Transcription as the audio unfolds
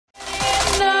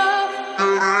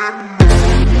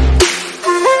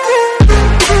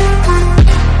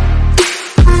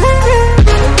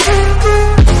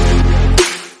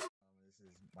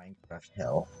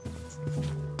hell.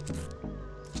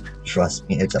 Trust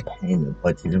me, it's a pain in the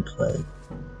butt to even play.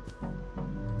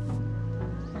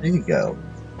 There you go.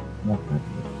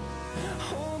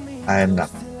 I am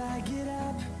not.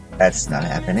 That's not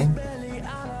happening.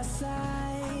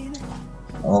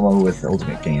 Along with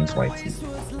Ultimate Games YT.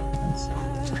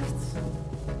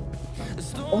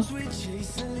 Oh,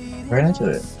 right into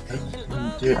it.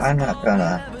 Dude, I'm not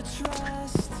gonna.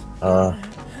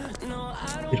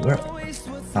 Dude, where?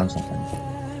 Found something.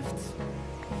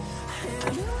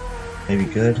 Maybe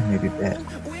good, maybe bad.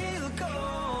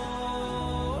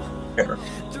 Here.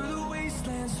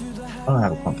 I don't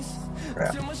have a pump.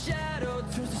 Crap.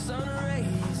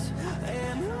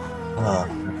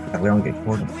 We don't get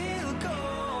quartered.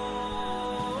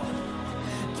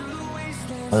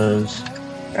 Those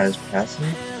guys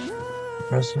passive?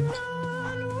 Aggressive?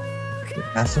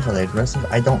 Passive? Are they aggressive?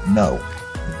 I don't know.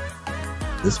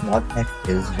 This mod pack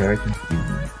is very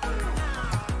confusing.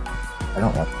 I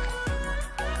don't like it.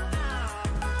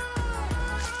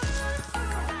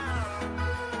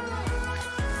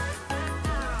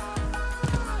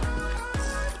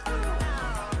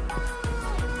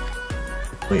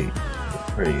 Wait,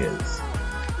 there he is.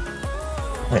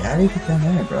 Wait, how do you get down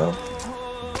there, bro?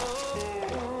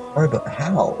 Or, but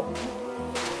how?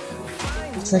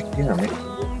 It's like, you know, make a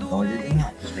hole. No, you didn't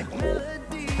just make a hole.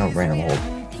 No, random hole.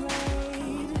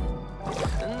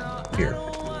 Here.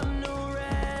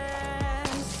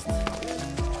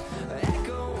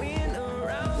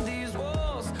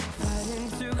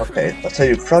 Okay, that's how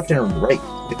you crouch and right.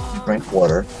 You drink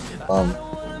water.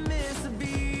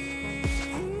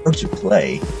 First you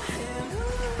play.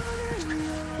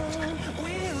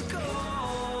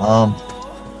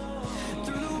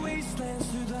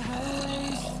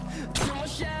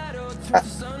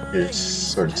 It's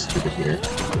sort of stupid here.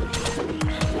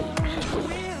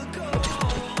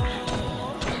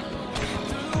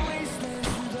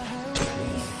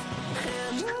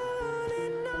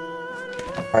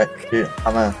 Alright, dude,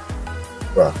 I'm gonna...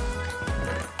 Bruh.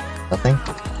 Nothing?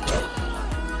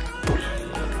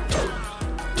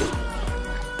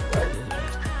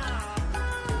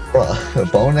 Bruh, a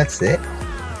bone, that's it?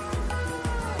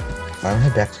 I'm gonna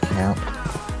head back to camp.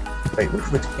 Wait,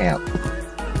 which camp?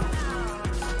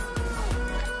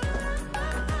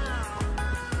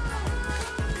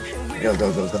 Go,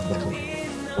 go, go, go, go, go.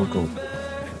 Go, go.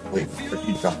 Wait, where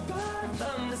you drop?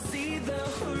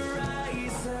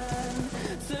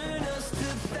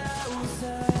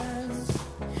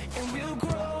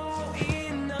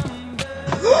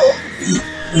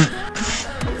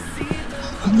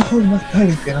 I'm not holding my gun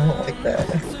again, I don't like that.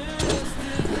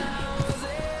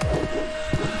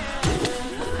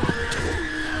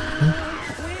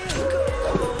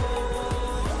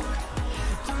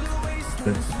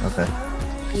 Okay.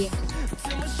 Yeah.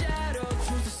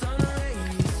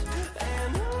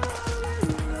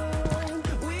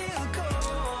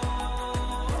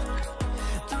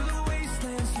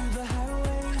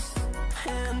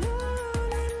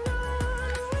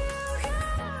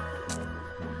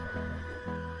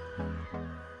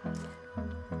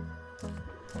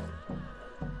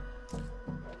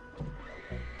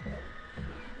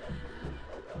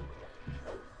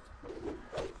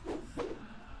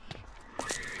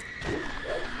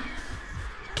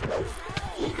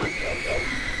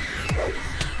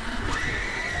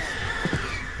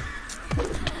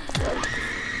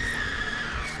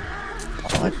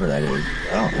 I like where that is.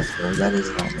 Oh, that's where that is.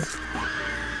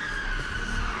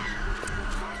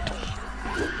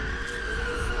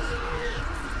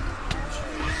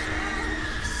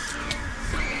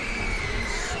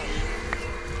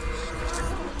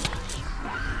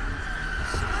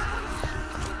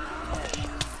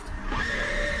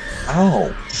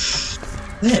 Ow!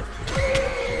 Shit!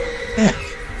 Heck!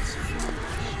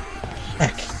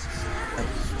 Heck!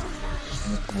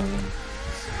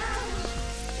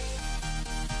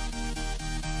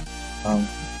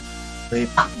 Sleep.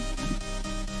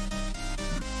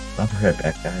 I'll be right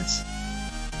back, guys.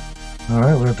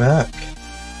 Alright, we're back.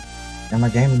 And my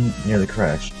game nearly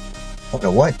crashed. Okay,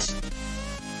 what?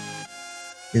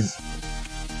 Is...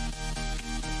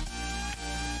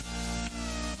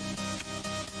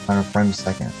 on a frame a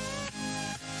second.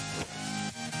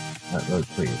 That load,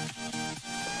 please.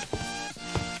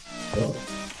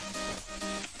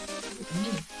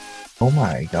 Oh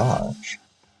my gosh.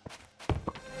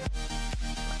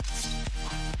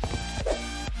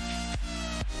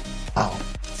 Ow.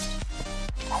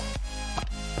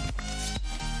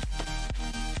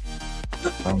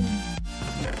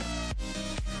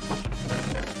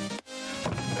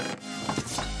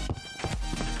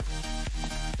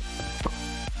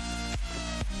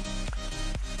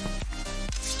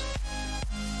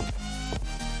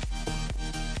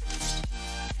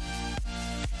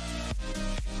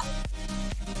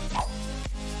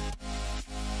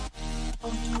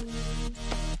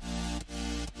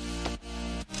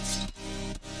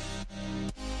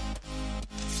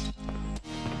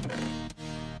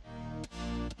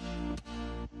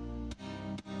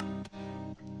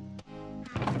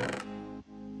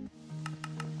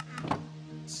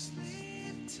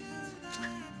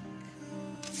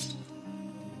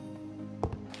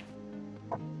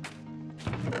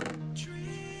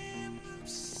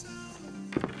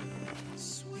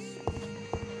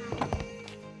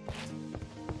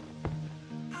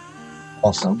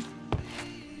 Awesome.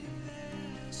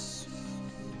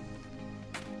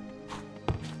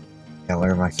 Yeah,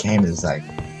 where my cane is like.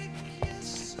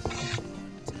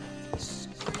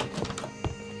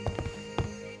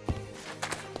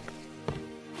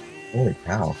 Holy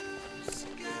cow.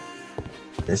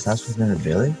 This house within a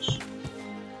village?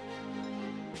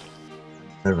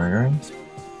 The rendering?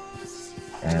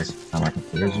 And it's on my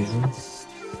computer as usual.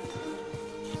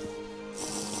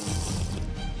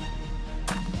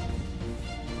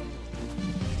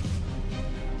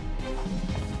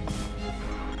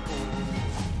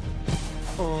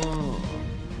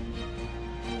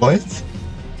 What?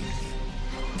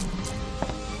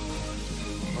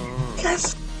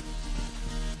 Yes!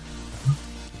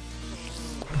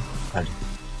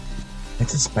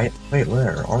 It's a spite. Wait,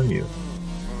 where are you?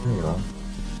 There you are.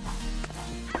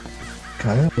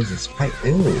 Kyle is a spite.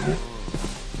 Ew.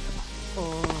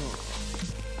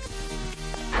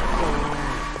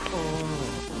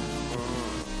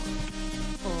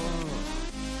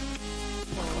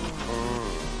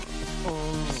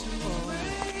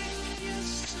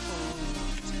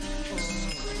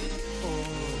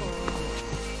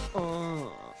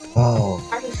 Oh.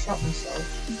 I just shot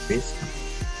myself. Basically.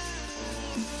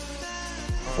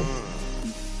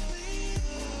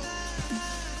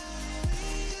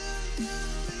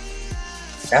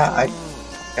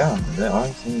 Yeah, there are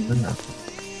things in there.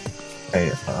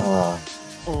 Hey,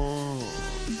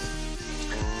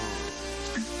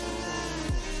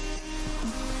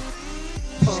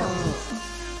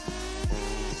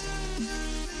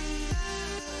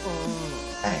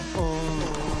 dang.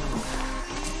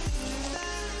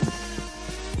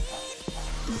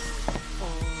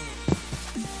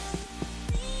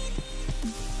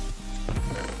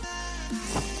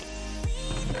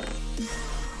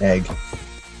 Egg.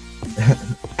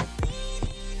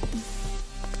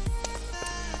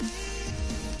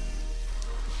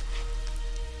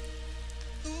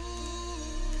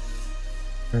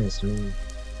 Very smooth.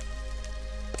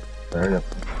 Very up.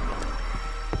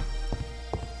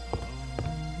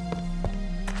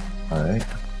 Alright.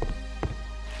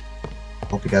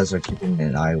 Hope you guys are keeping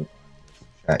an eye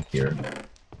track here.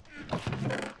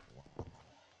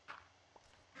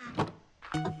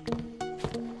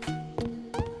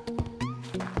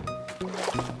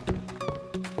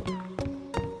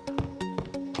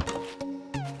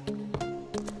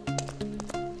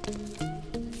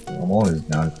 I'm always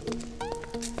down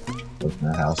looking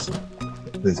at the house.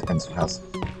 These kinds of houses.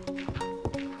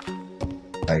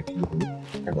 Like,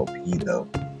 I go pee though.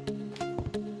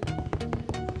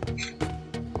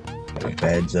 Got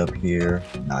beds up here.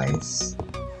 Nice.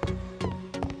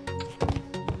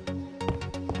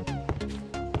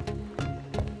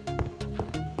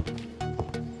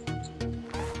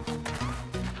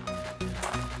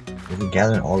 Did we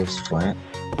gather all this plant?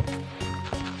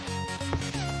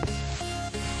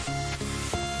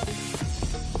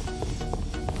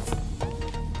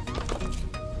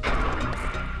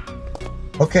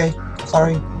 Okay,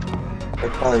 sorry. I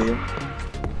follow you.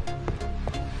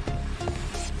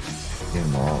 Get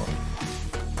them all.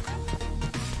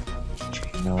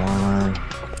 Chain on.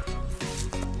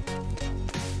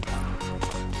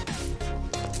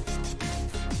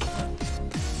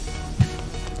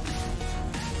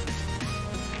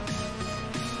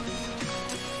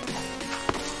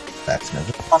 That's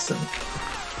never awesome.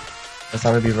 I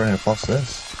thought I'd be running across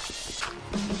this.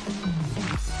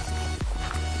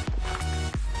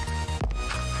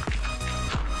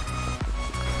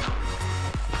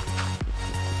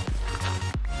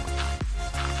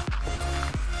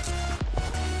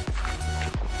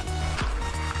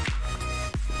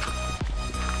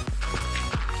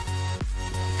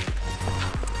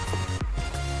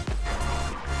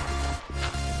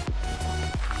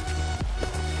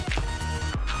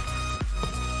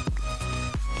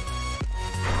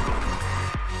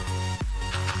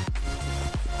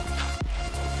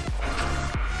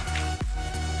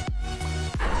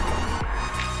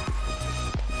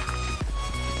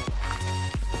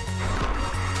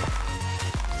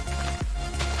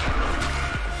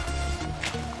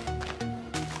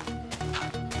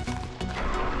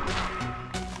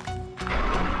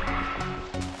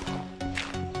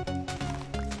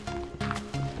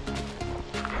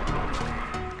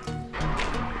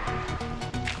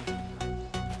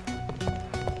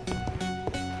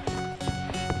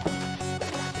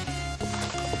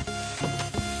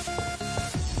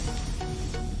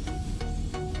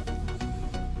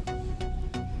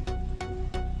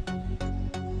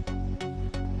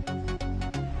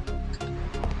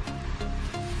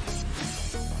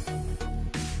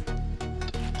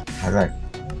 Alright.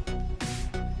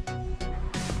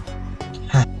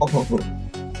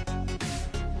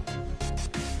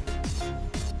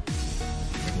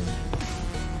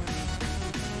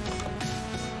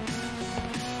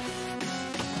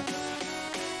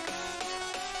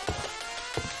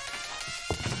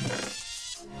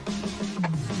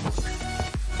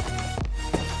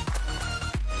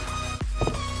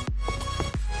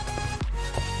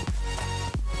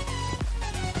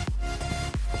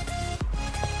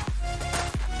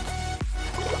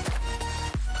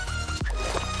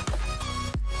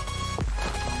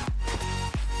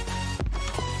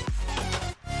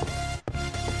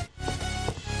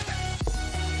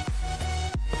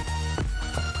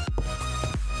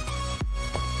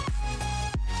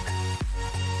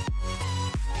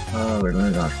 Oh, we're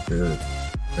running out of food.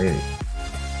 Wait.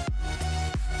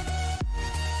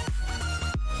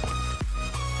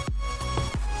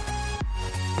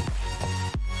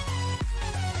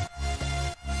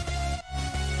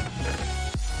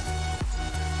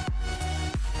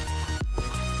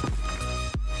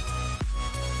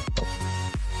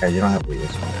 Okay, you don't have to leave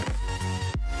this one.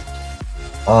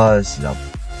 Oh, this is up.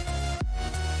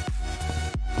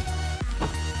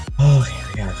 Okay,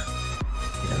 we have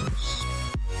those.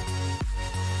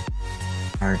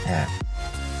 Iron axe.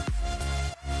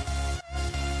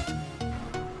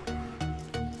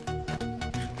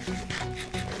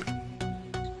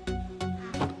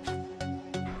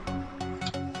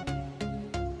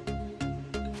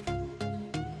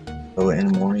 So in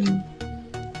the morning,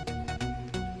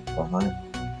 behind.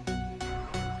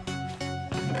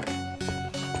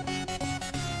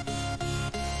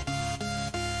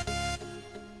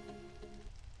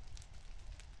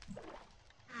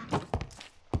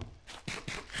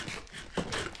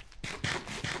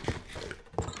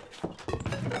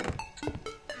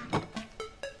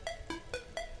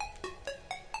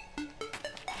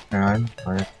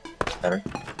 Alright, better.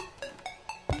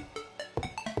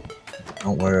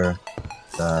 Don't wear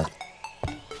the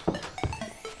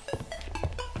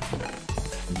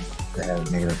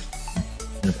negative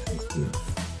interface.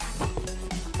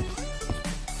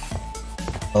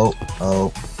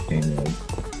 Oh, anyway.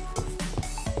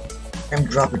 I'm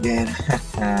drop again.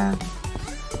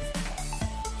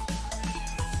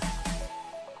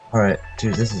 Alright,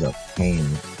 dude, this is a pain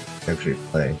to actually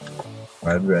play.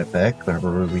 I'll be right back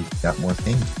whenever we got more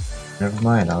things. Never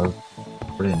mind, I'll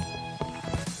put in.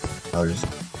 I'll just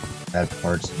add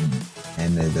parts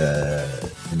and then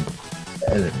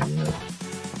edit it, you know.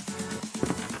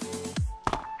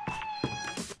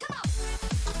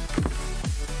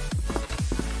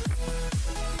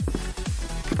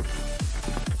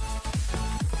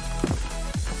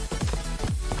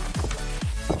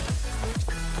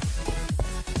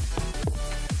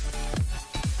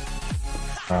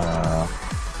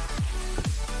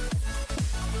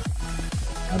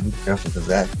 I'll be careful because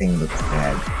that thing looks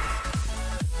bad.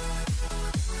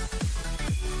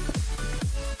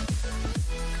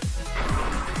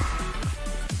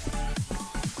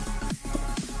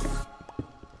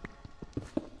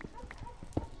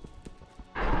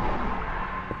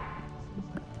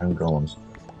 I'm going.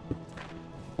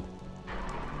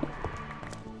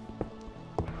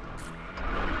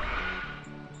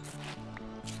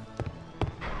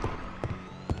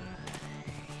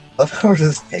 I love how we're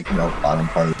just taking the bottom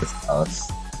part of this house.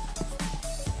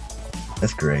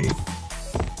 That's great.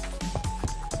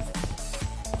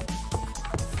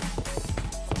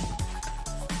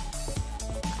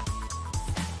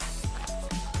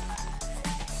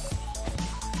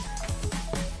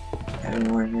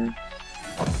 Anywhere here?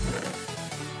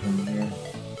 In here?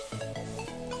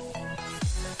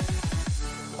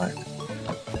 What?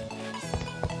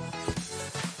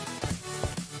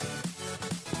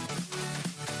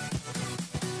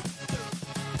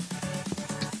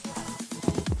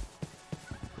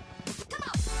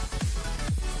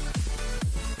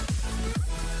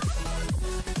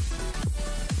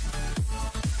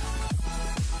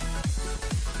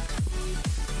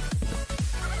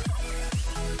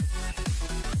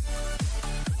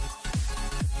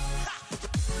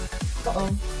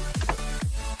 Uh-oh.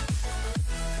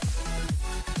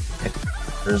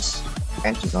 There's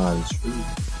branches on the tree.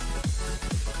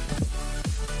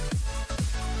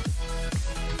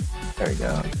 There we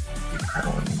go.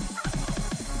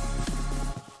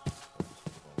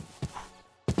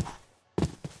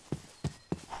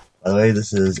 By the way,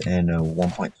 this is in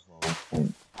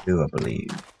 1.12.2, I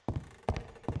believe.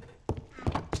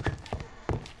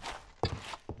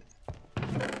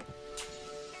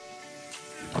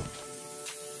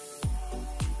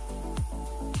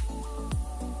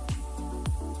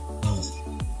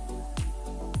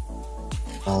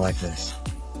 I like this.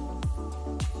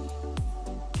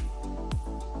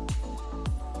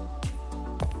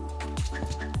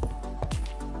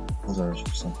 Those are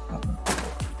something. I'm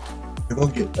gonna go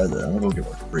get leather. I'm gonna go get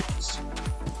more bricks.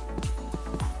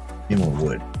 Need more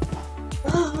wood.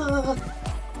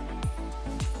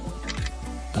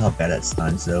 Not bad at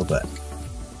stuns though, but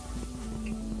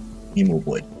need more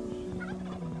wood.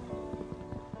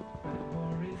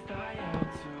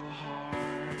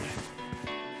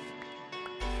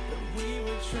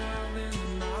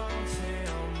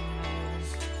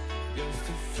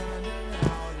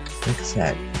 Look at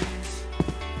that.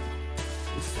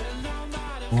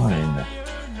 What in the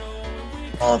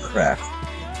RLCraft?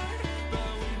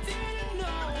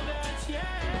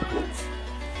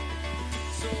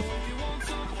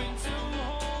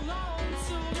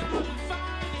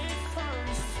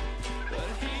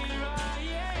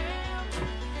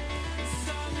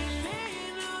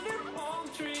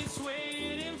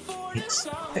 It's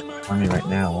on me right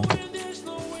now.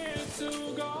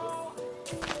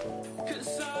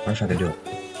 I wish I could do it.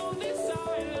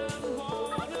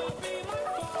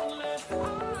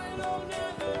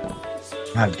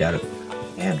 I doubt it.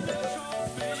 And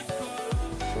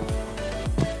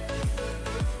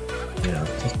you know,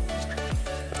 just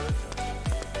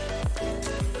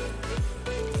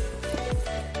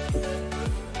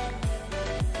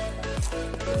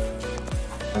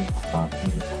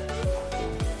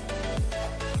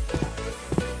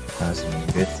that's a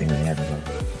good thing they had about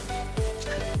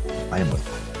I am with.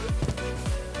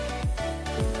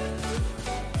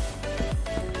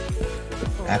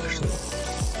 Actually,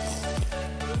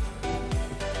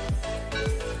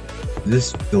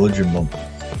 this villager mumble.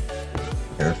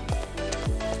 Careful.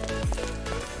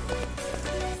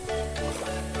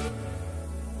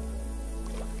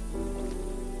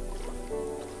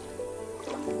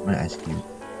 I'm gonna ask you.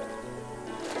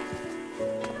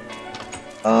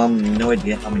 No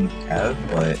idea how many you have,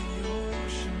 but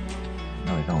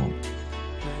no, I don't.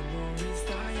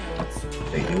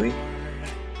 Wait, do we?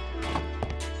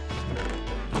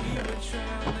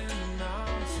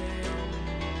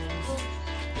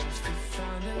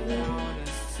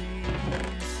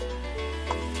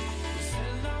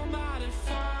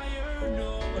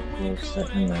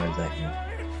 Second, where is that here?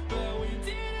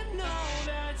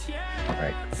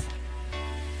 Right.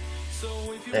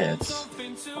 This.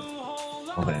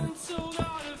 Open it.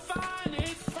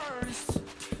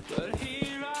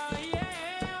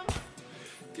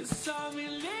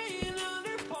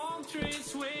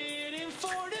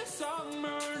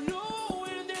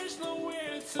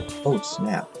 Oh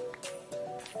snap.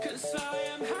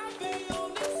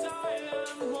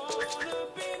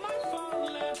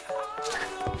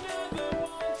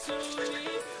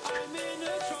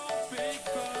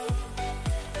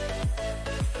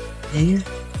 Yeah,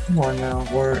 come on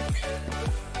now, work.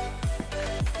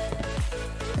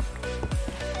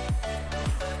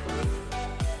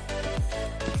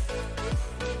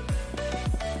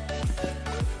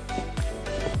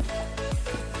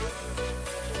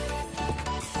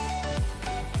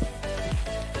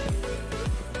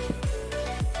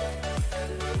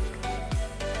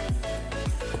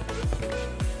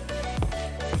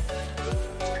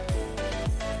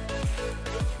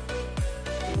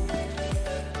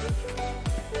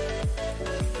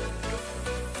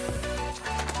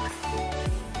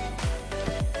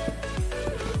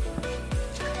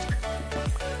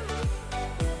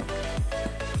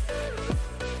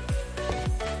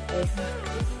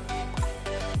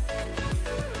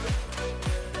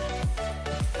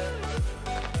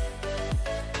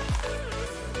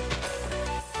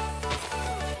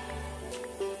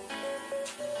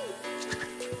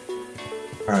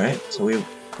 Alright, so we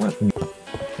went from,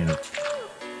 you know,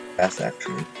 fast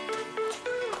actually.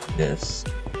 This.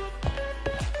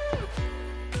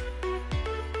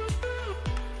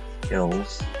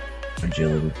 Skills.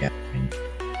 Agility gathering.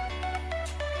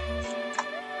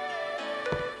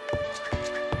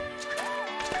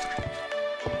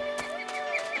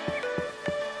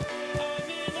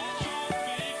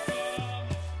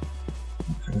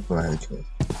 Okay, go ahead and choose.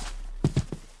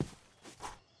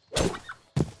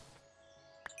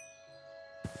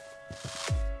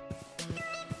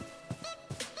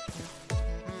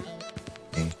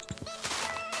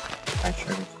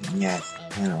 Yes,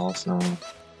 and also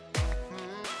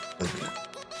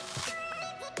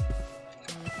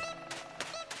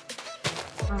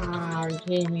are you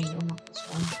kidding me? I don't want this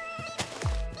one.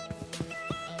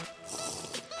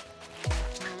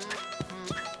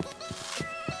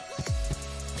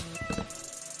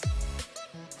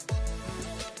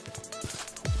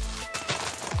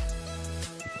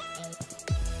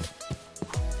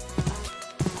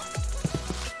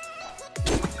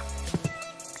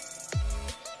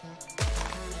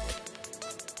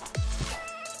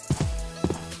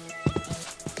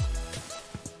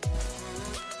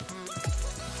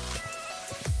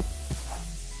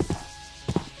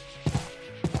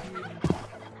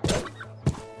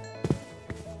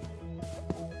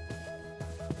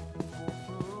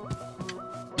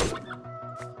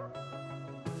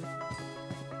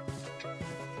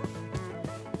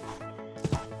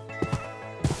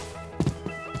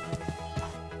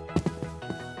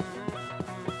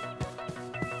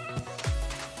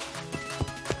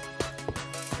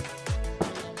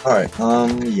 Alright,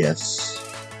 yes.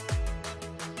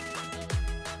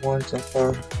 One so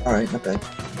far. Alright, okay.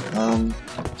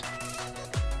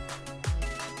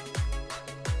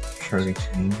 Sugar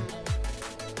cane.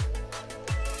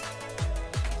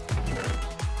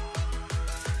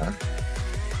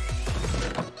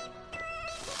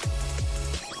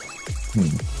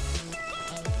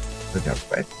 We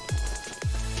got right.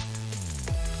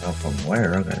 Oh, from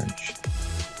where? Okay.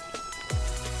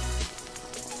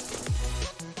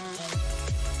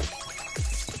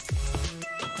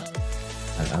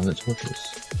 I found the torches.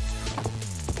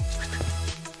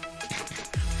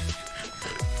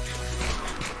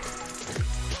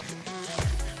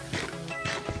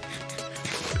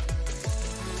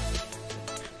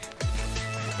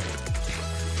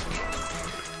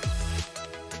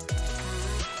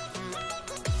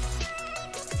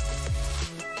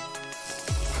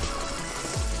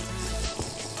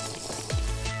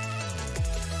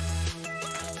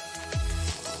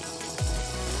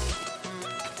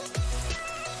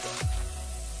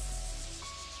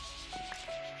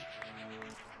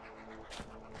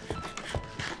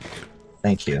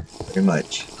 Thank you very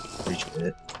much. Appreciate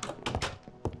it.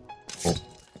 Cool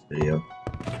video.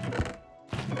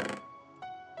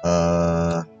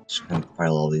 Just gonna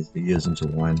compile all these videos into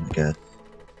one, I guess.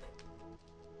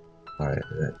 Alright,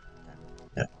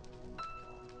 yeah.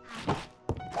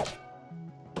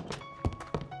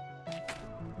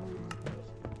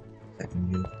 Second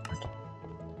view.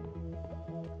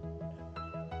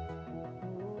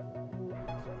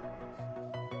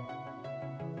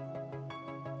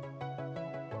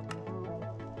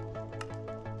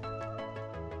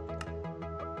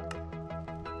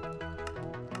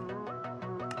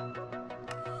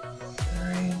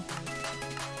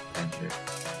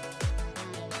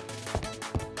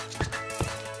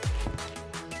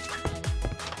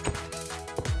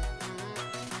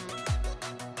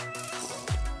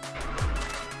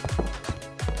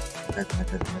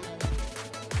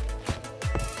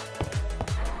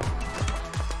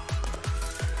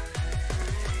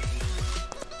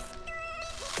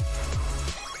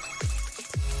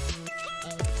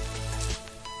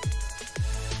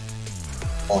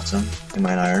 Awesome.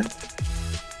 Mine iron.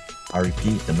 I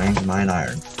repeat, the mine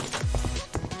iron.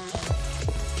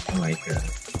 Oh my god.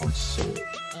 On sword.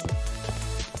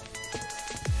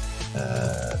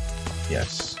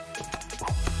 Yes.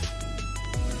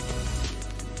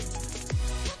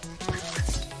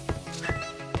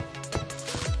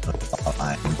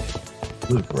 Iron.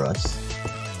 Food for us.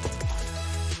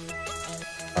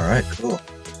 Alright, cool.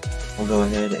 We'll go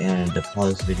ahead and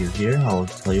pause this video here. I'll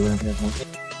tell you when I have one.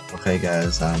 Okay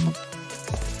guys, I'm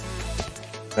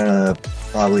gonna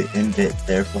probably end it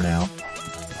there for now.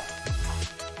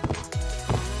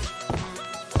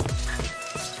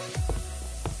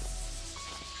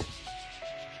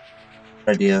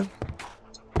 Good idea.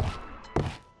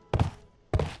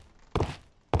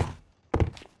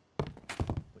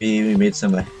 We made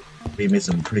some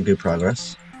pretty good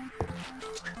progress.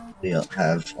 We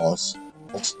have all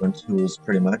stone tools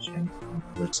pretty much and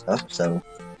good stuff, so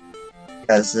if you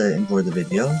guys enjoyed the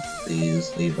video,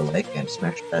 please leave a like and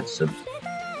smash that subscribe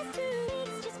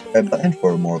button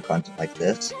for more content like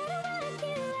this.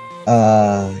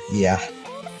 Yeah.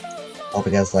 Hope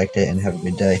you guys liked it and have a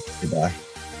good day. Goodbye.